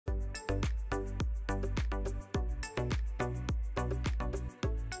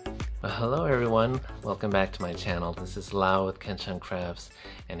Well, hello everyone, welcome back to my channel. This is Lau with Kenshan Crafts,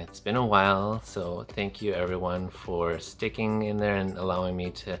 and it's been a while, so thank you everyone for sticking in there and allowing me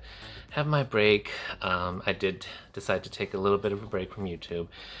to have my break. I did decide to take a little bit of a break from YouTube,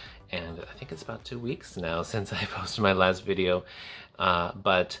 and I think it's about 2 weeks now since I posted my last video,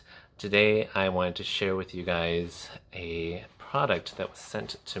 but today I wanted to share with you guys a product that was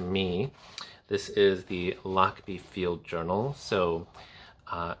sent to me. This is the Lochby Field Journal. So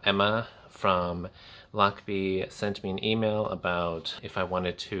Emma from Lochby sent me an email about if I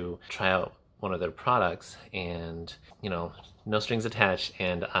wanted to try out one of their products, and no strings attached,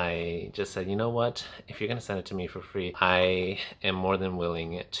 and I just said, you know what, if you're gonna send it to me for free, I am more than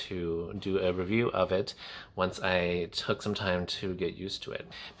willing to do a review of it once I took some time to get used to it.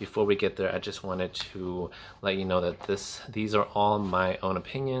 Before we get there, I just wanted to let you know that these are all my own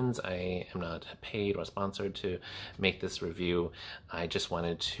opinions. I am not paid or sponsored to make this review. I just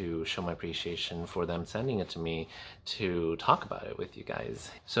wanted to show my appreciation for them sending it to me to talk about it with you guys.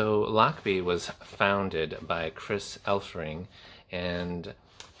 So Lochby was founded by Chris Elfring, and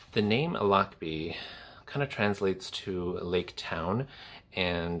the name Lochby kind of translates to Lake Town,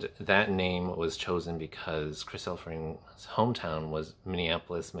 and that name was chosen because Chris Elfring's hometown was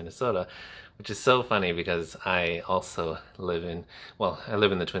Minneapolis, Minnesota, which is so funny because I also live in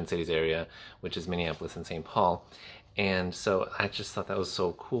the Twin Cities area, which is Minneapolis and St. Paul, and so I just thought that was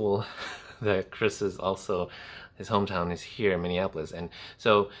so cool that Chris is also, his hometown is here in Minneapolis. And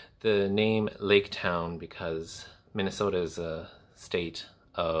so the name Lake Town, because Minnesota is a state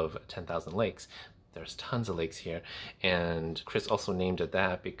of 10,000 lakes. There's tons of lakes here, and Chris also named it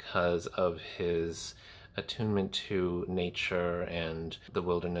that because of his attunement to nature and the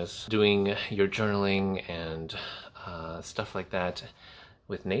wilderness, doing your journaling and stuff like that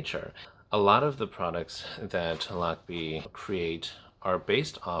with nature. A lot of the products that Lochby create are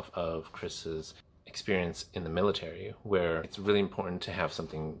based off of Chris's experience in the military, where it's really important to have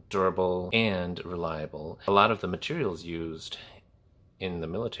something durable and reliable. A lot of the materials used in the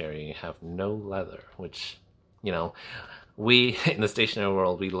military have no leather, which, we in the stationary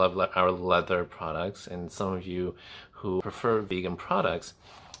world, we love our leather products, and some of you who prefer vegan products,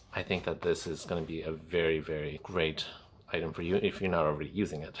 I think that this is going to be a very, very great item for you if you're not already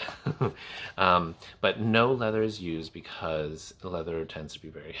using it. But no leather is used because leather tends to be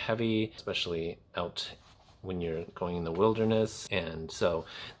very heavy, especially out when you're going in the wilderness, and so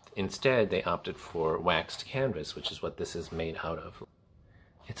instead they opted for waxed canvas, which is what this is made out of.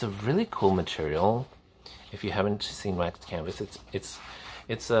 It's a really cool material. If you haven't seen waxed canvas, but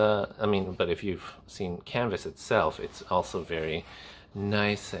if you've seen canvas itself, it's also very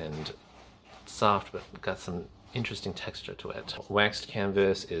nice and soft, but got some interesting texture to it. Waxed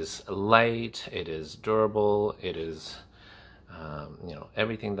canvas is light, it is durable, it is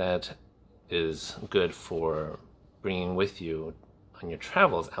everything that is good for bringing with you on your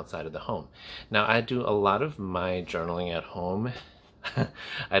travels outside of the home. Now, I do a lot of my journaling at home.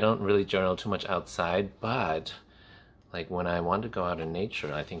 I don't really journal too much outside, but like when I want to go out in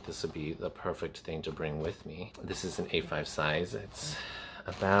nature, I think this would be the perfect thing to bring with me. This is an A5 size. It's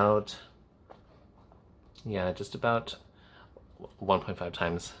about, just about 1.5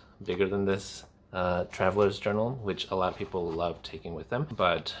 times bigger than this Traveler's Journal, which a lot of people love taking with them.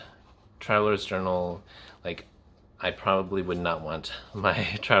 But Traveler's Journal, like, I probably would not want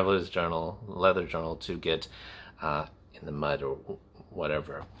my Traveler's Journal, leather journal, to get in the mud or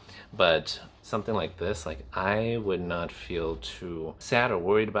whatever. But something like this, like, I would not feel too sad or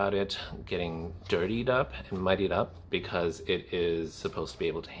worried about it getting dirtied up and muddied up, because it is supposed to be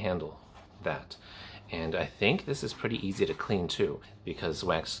able to handle that. And I think this is pretty easy to clean too, because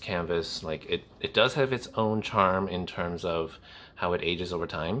waxed canvas, like, it does have its own charm in terms of how it ages over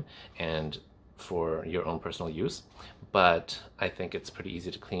time and for your own personal use, but I think it's pretty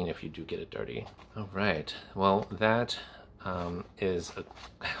easy to clean if you do get it dirty. All right, well, that is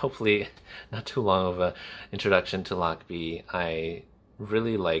hopefully not too long of an introduction to Lochby. I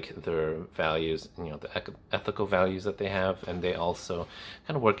really like their values, the ethical values that they have, and they also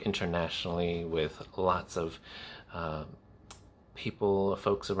kind of work internationally with lots of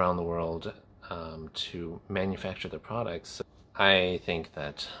folks around the world to manufacture their products. I think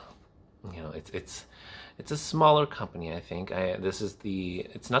that it's a smaller company. I think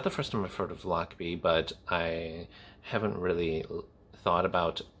it's not the first time I've heard of Lochby, but I haven't really thought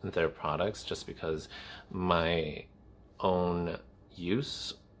about their products just because my own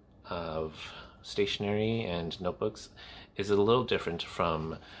use of stationery and notebooks is a little different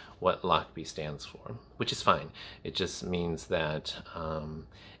from what Lochby stands for, which is fine. It just means that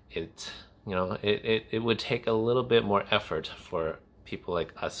it would take a little bit more effort for people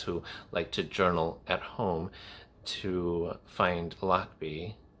like us who like to journal at home to find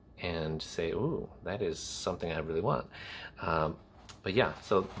Lochby and say, ooh, that is something I really want. But yeah,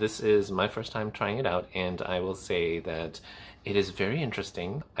 so this is my first time trying it out, and I will say that it is very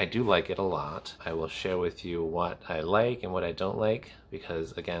interesting. I do like it a lot. I will share with you what I like and what I don't like,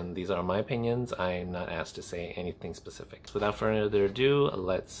 because again, these are my opinions. I'm not asked to say anything specific. So without further ado,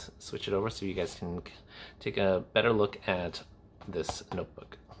 let's switch it over so you guys can take a better look at this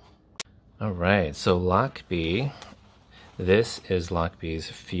notebook. All right, so Lochby, this is Lochby's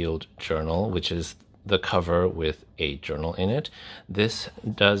Field Journal, which is the cover with a journal in it. This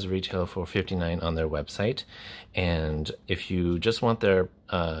does retail for $59 on their website, and if you just want their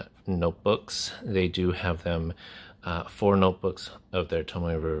notebooks, they do have them 4 notebooks of their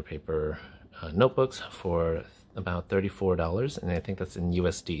Tomoe River paper notebooks for about $34, and I think that's in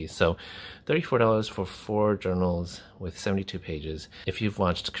USD. So $34 for 4 journals with 72 pages. If you've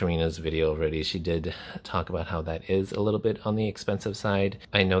watched Karina's video already, she did talk about how that is a little bit on the expensive side.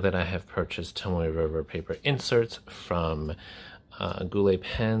 I know that I have purchased Tomoe River paper inserts from Goulet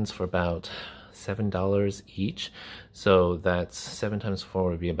pens for about $7 each, so that's 7 times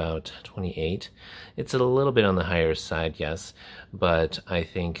 4 would be about 28. It's a little bit on the higher side, yes, but I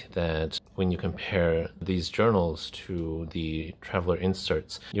think that when you compare these journals to the traveler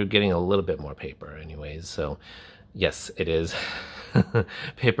inserts, you're getting a little bit more paper anyways. So yes, it is.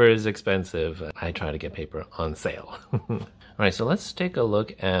 Paper is expensive. I try to get paper on sale. All right, so let's take a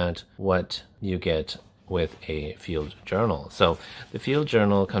look at what you get with a field journal. So the field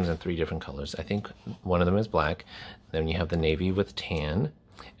journal comes in 3 different colors. I think one of them is black, then you have the navy with tan,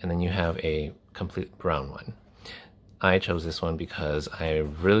 and then you have a complete brown one. I chose this one because I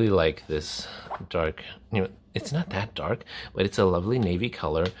really like this dark, you know, it's not that dark, but it's a lovely navy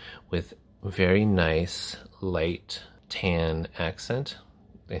color with very nice light tan accent.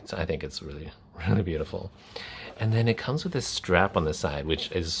 I think it's really, really beautiful. And then it comes with this strap on the side,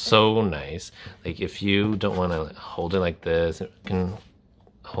 which is so nice. Like if you don't want to hold it like this, you can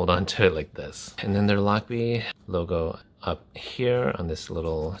hold on to it like this. And then their Lochby logo up here on this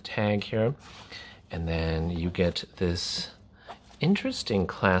little tag here. And then you get this interesting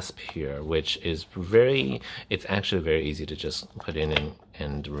clasp here, which is it's actually very easy to just put in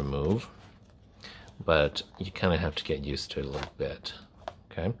and remove. But you kind of have to get used to it a little bit,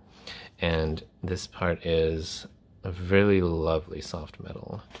 okay? And this part is a really lovely soft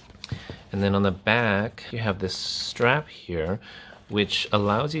metal. And then on the back, you have this strap here, which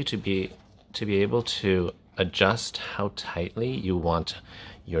allows you to be able to adjust how tightly you want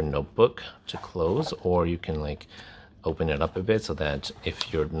your notebook to close, or you can like open it up a bit so that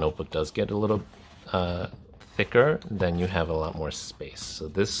if your notebook does get a little thicker, then you have a lot more space. So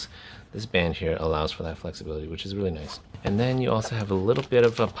this band here allows for that flexibility, which is really nice. And then you also have a little bit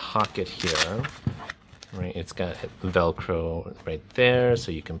of a pocket here, right? It's got Velcro right there,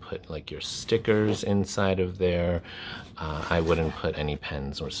 so you can put like your stickers inside of there. I wouldn't put any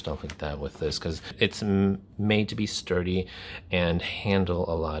pens or stuff like that with this because it's made to be sturdy and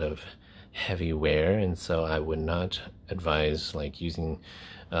handle a lot of heavy wear, and so I would not advise like using,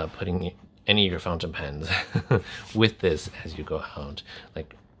 putting any of your fountain pens with this as you go out.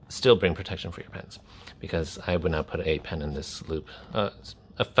 Like, still bring protection for your pens, because I would not put a pen in this loop.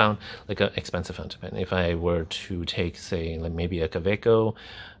 Like an expensive fountain pen. If I were to take, say, like maybe a Kaweco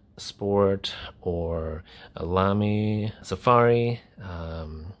Sport or a Lamy Safari,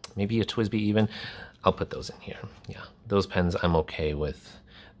 maybe a TWSBI even, I'll put those in here. Yeah, those pens I'm okay with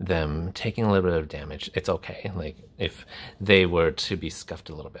them taking a little bit of damage. It's okay, like if they were to be scuffed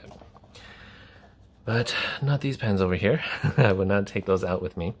a little bit. But not these pens over here. I would not take those out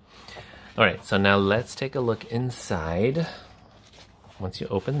with me. All right, so now let's take a look inside. Once you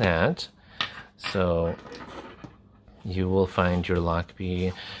open that, so you will find your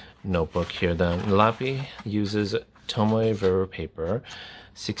Lochby notebook here. The Lochby uses Tomoe River paper,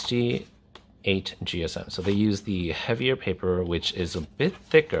 68 GSM. So they use the heavier paper, which is a bit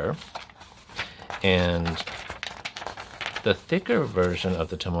thicker, and the thicker version of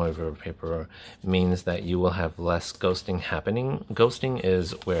the Tomoe River paper means that you will have less ghosting happening. Ghosting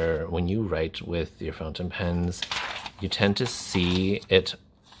is where when you write with your fountain pens, you tend to see it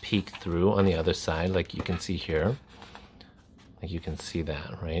peek through on the other side, like you can see here. Like you can see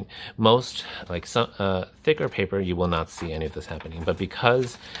that, right? Most, like some thicker paper, you will not see any of this happening. But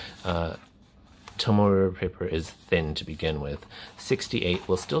because Tomoe River paper is thin to begin with, 68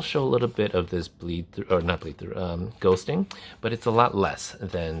 will still show a little bit of this bleed through, or not bleed through, ghosting, but it's a lot less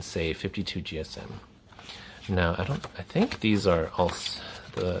than, say, 52 GSM. Now, I think these are also,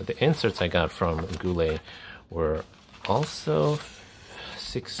 the inserts I got from Goulet were also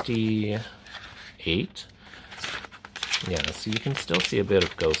 68. Yeah, so you can still see a bit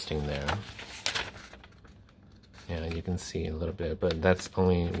of ghosting there. Yeah, you can see a little bit, but that's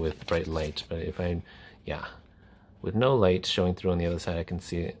only with bright light. But if yeah, with no light showing through on the other side, I can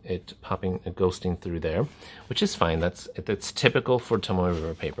see it popping, ghosting through there, which is fine. That's typical for Tomoe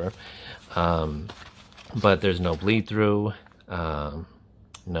River paper. But there's no bleed through,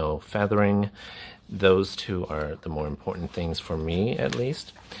 no feathering. Those two are the more important things for me, at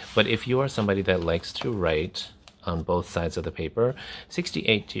least. But if you are somebody that likes to write on both sides of the paper,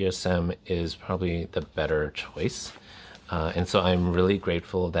 68 GSM is probably the better choice. And so I'm really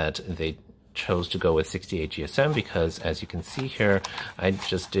grateful that they chose to go with 68 GSM, because as you can see here, I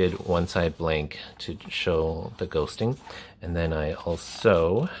just did one side blank to show the ghosting. And then I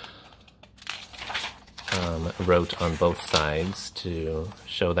also wrote on both sides to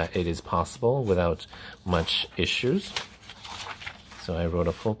show that it is possible without much issues. So I wrote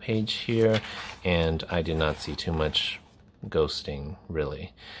a full page here, and I did not see too much ghosting,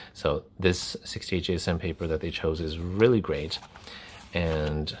 really. So this 68 GSM paper that they chose is really great,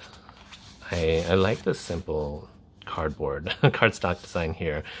 and I like the simple cardboard, cardstock design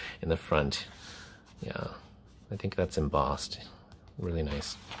here in the front. Yeah, I think that's embossed. Really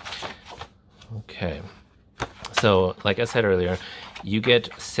nice. Okay, so like I said earlier, you get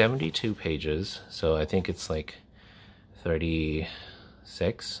 72 pages, so I think it's like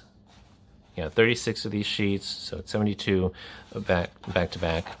 36. Yeah, 36 of these sheets, so it's 72 back to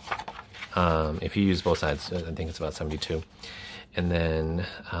back. If you use both sides, I think it's about 72. And then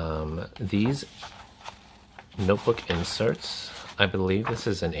these notebook inserts, I believe this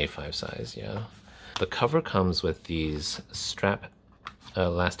is an A5 size, yeah. The cover comes with these strap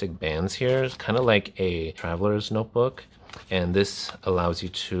elastic bands here, kind of like a traveler's notebook. And this allows you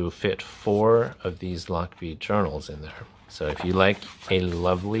to fit 4 of these Lochby journals in there. So if you like a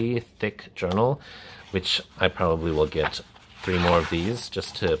lovely thick journal, which I probably will get 3 more of these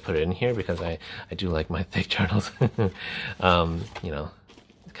just to put it in here, because I do like my thick journals. You know,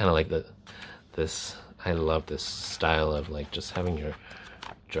 kind of like this. I love this style of like just having your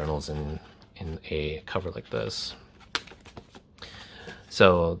journals in a cover like this.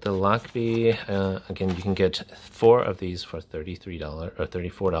 So the Lochby, again, you can get 4 of these for $33 or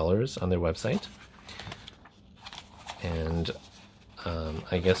 $34 on their website. And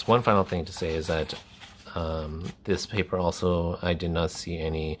I guess one final thing to say is that this paper also, I did not see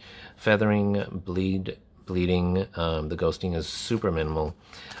any feathering, bleeding. The ghosting is super minimal.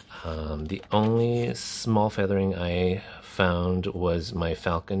 The only small feathering I found was my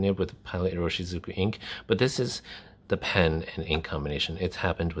Falcon nib with Pilot Iroshizuku ink, but this is the pen and ink combination. It's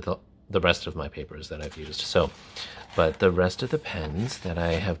happened with the rest of my papers that I've used. So, but the rest of the pens that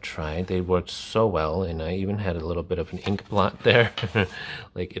I have tried, they worked so well, and I even had a little bit of an ink blot there.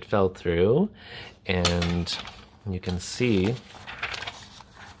 Like it fell through, and you can see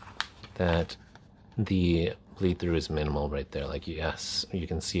that the bleed through is minimal right there. Like, yes, you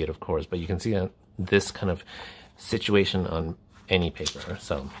can see it, of course, but you can see this kind of situation on any paper.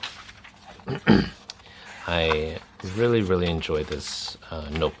 So I really enjoy this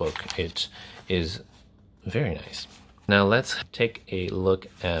notebook. It is very nice. Now let's take a look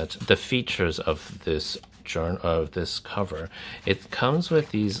at the features of this journal, of this cover. It comes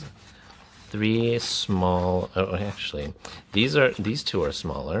with these 3 small, oh, actually these 2 are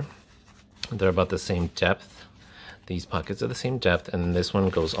smaller. They're about the same depth. These pockets are the same depth, and this one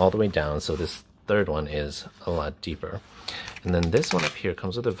goes all the way down, so this 3rd one is a lot deeper. And then this one up here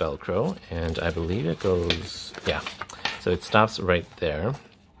comes with a Velcro, and I believe it goes, yeah, so it stops right there.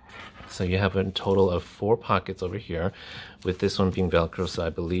 So you have a total of 4 pockets over here, with this one being Velcro, so I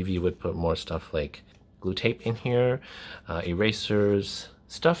believe you would put more stuff like glue tape in here, erasers,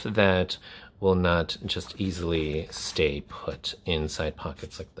 stuff that will not just easily stay put inside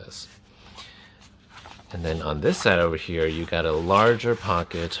pockets like this. And then on this side over here, you got a larger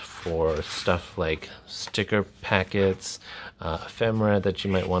pocket for stuff like sticker packets, ephemera that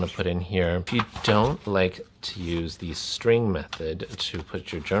you might want to put in here. If you don't like to use the string method to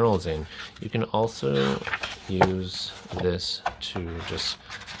put your journals in, you can also use this to just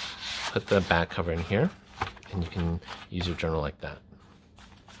put the back cover in here, and you can use your journal like that,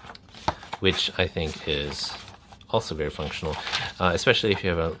 which I think is also very functional, especially if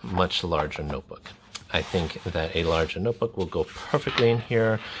you have a much larger notebook. I think that a larger notebook will go perfectly in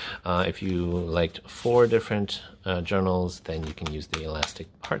here. If you liked 4 different journals, then you can use the elastic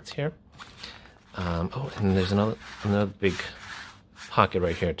parts here. Oh, and there's another big pocket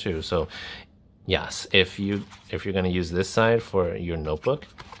right here too. So yes, if you're going to use this side for your notebook,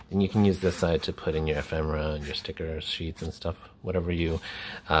 And you can use this side to put in your ephemera and your sticker sheets and stuff, whatever you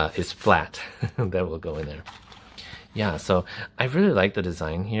is flat that will go in there. Yeah, so I really like the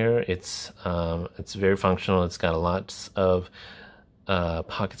design here. It's very functional. It's got lots of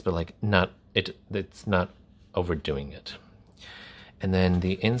pockets, but like it's not overdoing it. And then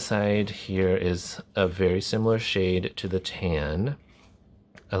the inside here is a very similar shade to the tan,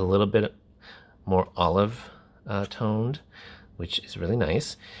 a little bit more olive toned, which is really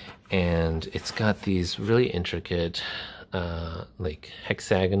nice. And it's got these really intricate like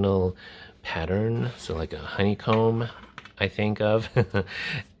hexagonal pattern, so like a honeycomb I think of.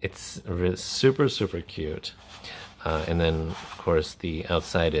 It's really super cute. And then of course the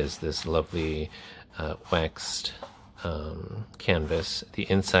outside is this lovely waxed canvas. The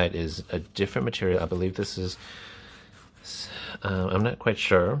inside is a different material. I believe this is I'm not quite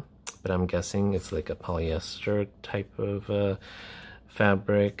sure, but I'm guessing it's like a polyester type of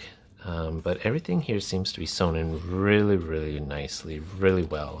fabric. But everything here seems to be sewn in really nicely, really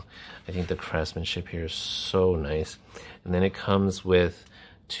well. I think the craftsmanship here is so nice. And then it comes with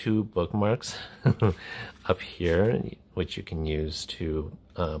 2 bookmarks up here, which you can use to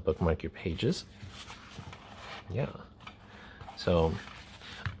bookmark your pages. Yeah. So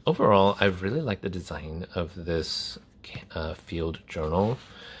overall, I really like the design of this field journal.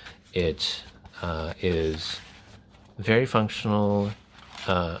 It is very functional.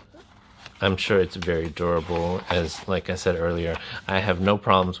 I'm sure it's very durable. As like I said earlier, I have no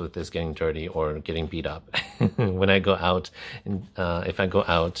problems with this getting dirty or getting beat up. When I go out, and if I go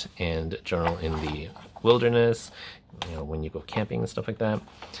out and journal in the wilderness, you know, when you go camping and stuff like that.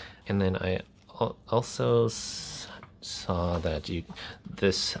 And then I also saw that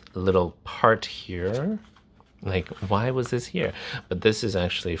this little part here, like why was this here? But this is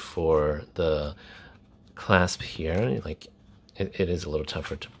actually for the clasp here. Like it is a little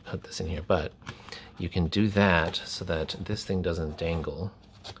tougher to put this in here, but you can do that so that this thing doesn't dangle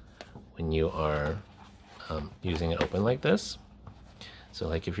when you are using it open like this. So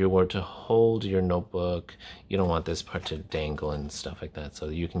like if you were to hold your notebook, you don't want this part to dangle and stuff like that. So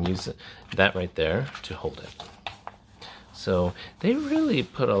you can use that right there to hold it. So they really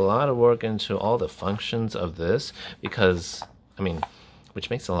put a lot of work into all the functions of this because, I mean, which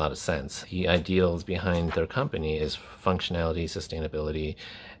makes a lot of sense. The ideals behind their company is functionality, sustainability,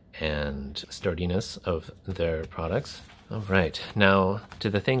 and sturdiness of their products. All right, now to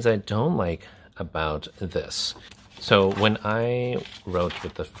the things I don't like about this. So when I wrote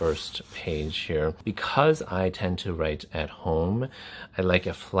with the first page here, because I tend to write at home, I like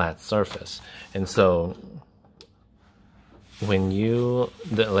a flat surface. And so when you,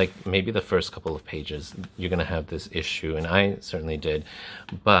 like maybe the first couple of pages, you're gonna have this issue, and I certainly did.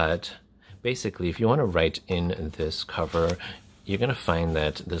 But basically, if you wanna write in this cover, you're gonna find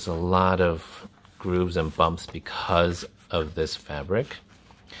that there's a lot of grooves and bumps because of this fabric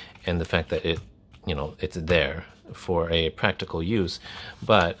and the fact that it, you know, it's there for a practical use.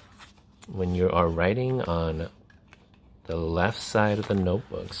 But when you are writing on the left side of the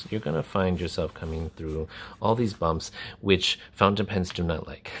notebooks, you're going to find yourself coming through all these bumps, which fountain pens do not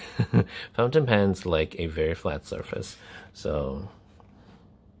like. Fountain pens like a very flat surface. So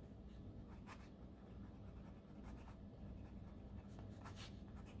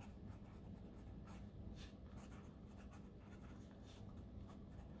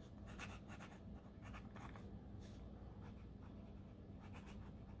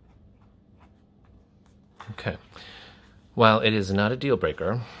okay. While it is not a deal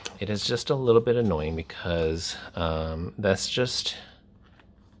breaker, it is just a little bit annoying because that's just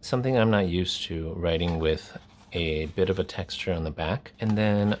something I'm not used to, writing with a bit of a texture on the back. And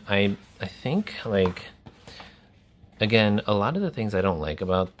then I think, like, again, a lot of the things I don't like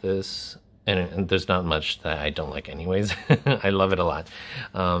about this, and there's not much that I don't like anyways. I love it a lot.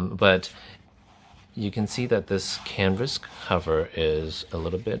 But you can see that this canvas cover is a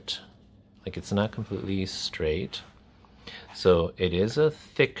little bit, like, it's not completely straight. So it is a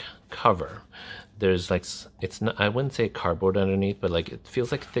thick cover. There's like, it's not, I wouldn't say cardboard underneath, but like it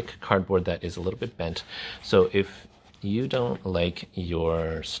feels like thick cardboard that is a little bit bent. So if you don't like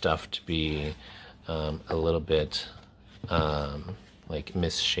your stuff to be a little bit like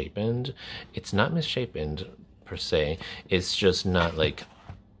misshapen, it's not misshapen per se, it's just not like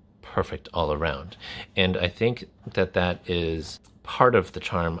perfect all around. And I think that that is part of the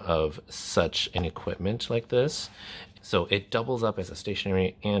charm of such an equipment like this. So it doubles up as a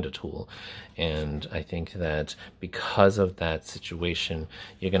stationery and a tool. And I think that because of that situation,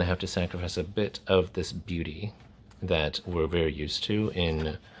 you're going to have to sacrifice a bit of this beauty that we're very used to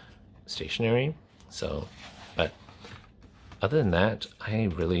in stationery. So, but other than that, I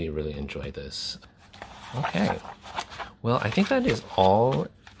really enjoy this. Okay, well, I think that is all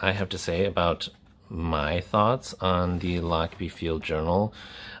I have to say about my thoughts on the Lochby Field Journal.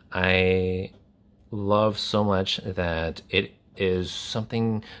 I love so much that it is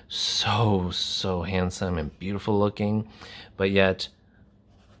something so handsome and beautiful looking, but yet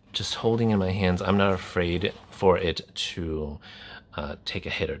just holding in my hands, I'm not afraid for it to take a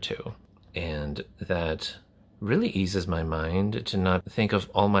hit or two. And that really eases my mind to not think of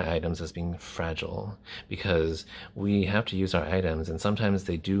all my items as being fragile, because we have to use our items and sometimes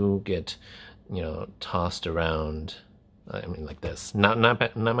they do get, you know, tossed around. I mean, like this, not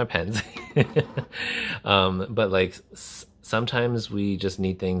my pens, but like sometimes we just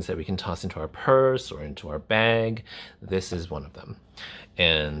need things that we can toss into our purse or into our bag. This is one of them.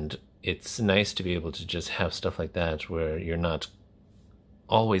 And it's nice to be able to just have stuff like that where you're not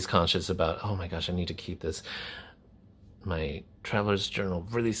always conscious about, oh my gosh, I need to keep my traveler's journal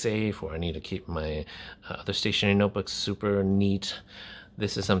really safe, or I need to keep my other stationery notebooks super neat.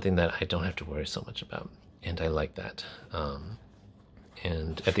 This is something that I don't have to worry so much about, and I like that.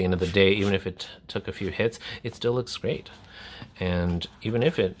 And at the end of the day, even if it took a few hits, it still looks great. And even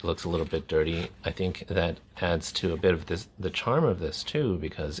if it looks a little bit dirty, I think that adds to a bit of the charm of this too,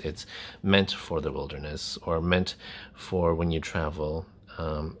 because it's meant for the wilderness, or meant for when you travel.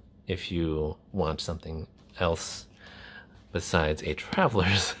 If you want something else besides a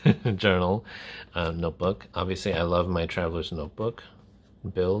traveler's journal notebook. Obviously, I love my traveler's notebook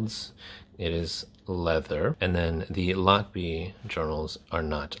builds. It is leather, and then the Lochby journals are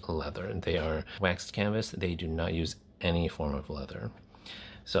not leather. They are waxed canvas. They do not use any form of leather.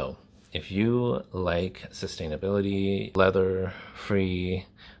 So if you like sustainability, leather-free,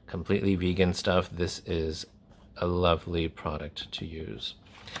 completely vegan stuff, this is a lovely product to use.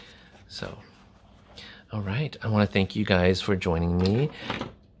 So, all right, I want to thank you guys for joining me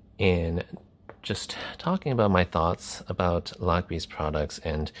in just talking about my thoughts about Lochby's products,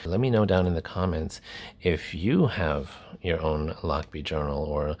 and let me know down in the comments if you have your own Lochby journal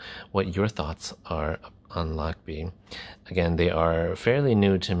or what your thoughts are on Lochby. Again, they are fairly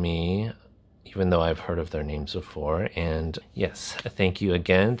new to me, even though I've heard of their names before. And yes, thank you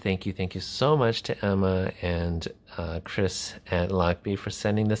again. Thank you so much to Emma and Chris at Lochby for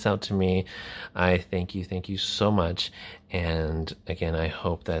sending this out to me. I thank you so much. And again, I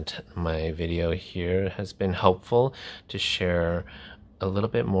hope that my video here has been helpful to share a little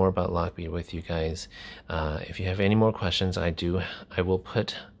bit more about Lochby with you guys. If you have any more questions, I will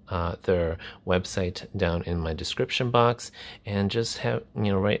put their website down in my description box, and just have,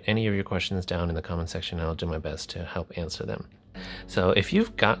 write any of your questions down in the comment section, and I'll do my best to help answer them. So if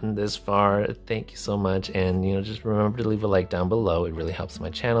you've gotten this far, thank you so much, and just remember to leave a like down below. It really helps my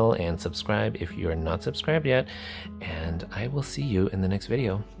channel, and subscribe if you are not subscribed yet, and I will see you in the next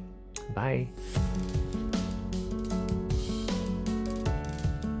video. Bye.